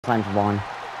Time for one.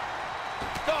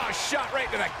 Oh, shot right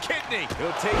to the kidney.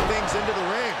 He'll take things into the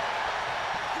ring.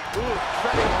 Ooh,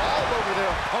 treading all over their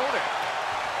opponent.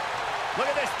 Look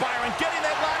at this, Byron, getting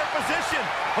that ladder position.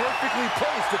 Perfectly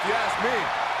placed, if you ask me.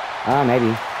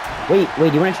 Maybe. Wait,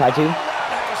 do you want to try to?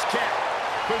 Roundhouse kick.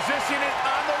 Position it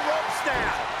on the ropes now.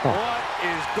 Oh. What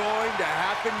is going to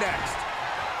happen next?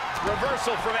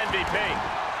 Reversal from MVP.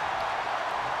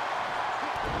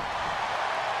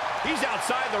 He's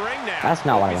outside the ring now. That's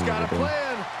not what I He's wanted got to a do.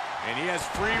 plan. And he has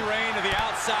free reign to the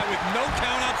outside with no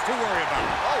countouts to worry about.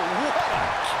 Oh, what a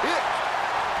kick.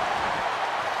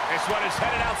 This one is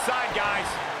headed outside, guys.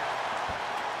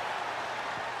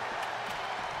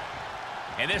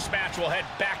 And this match will head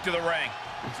back to the ring.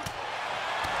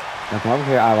 Now come over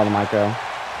here, eyeball the micro.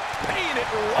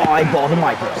 Eyeball the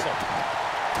micro.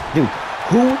 Dude,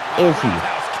 who is he?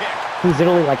 He's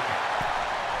literally like...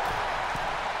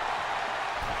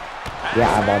 Yeah,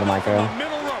 eyeball the micro.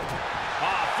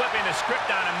 Flipping the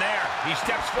script on him there. He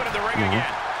steps foot in the ring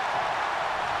again.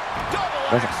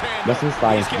 Let's see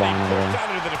sliding spawn over there.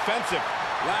 Into the defensive.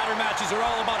 Ladder matches are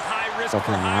all about high risk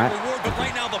for high reward, but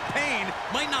right now the pain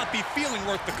might not be feeling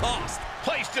worth the cost.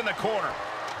 Placed in the corner.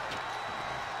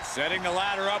 Setting the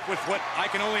ladder up with what I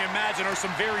can only imagine are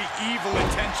some very evil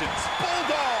intentions.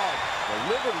 Bulldog.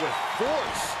 Delivered with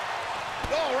force.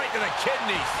 Oh, right to the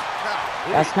kidneys.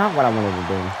 That's not what I wanted to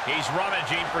do. He's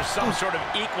rummaging for some sort of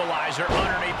equalizer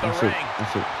underneath the ring.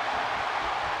 Let's see.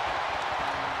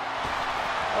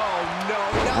 Oh, no.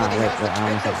 Now that he has the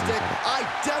kendo stick, second. I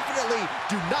definitely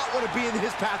do not want to be in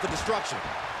his path of destruction.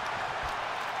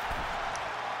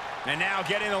 And now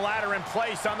getting the ladder in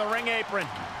place on the ring apron.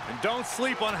 And don't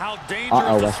sleep on how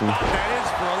dangerous a spot that is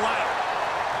for a ladder.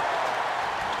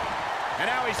 And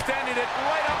now he's standing it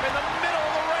right up in the middle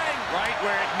of the ring. Right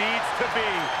where it needs to be.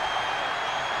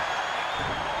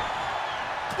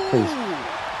 Please.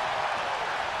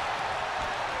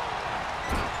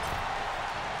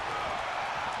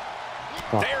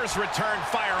 There's return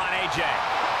fire on AJ.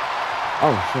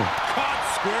 Oh, shit. Caught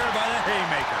square by the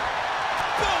haymaker.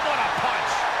 Boom, what a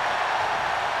punch.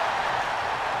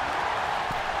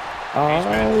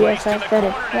 Oh, yes, I said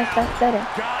it. Yes, I said it.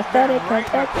 I said it because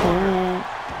I can't.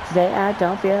 Today I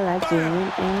don't feel like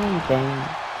doing anything.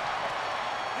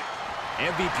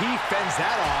 MVP fends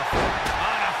that off.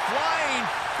 On a flying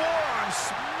forearm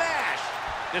smash.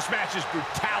 This match's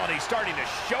brutality starting to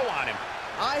show on him.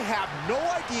 I have no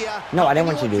idea. No, I didn't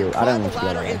want you to do it. I don't want you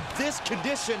to do in it. this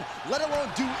condition, let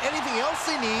alone do anything else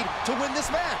they need to win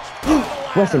this match.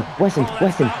 Weston. Weston, look.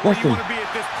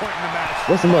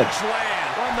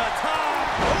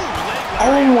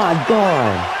 Oh my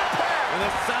god. And the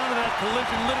sound of that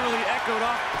collision literally echoed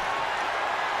off.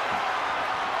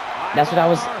 That's what I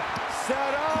was...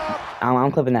 Set up.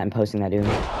 I'm clipping that and posting that, dude.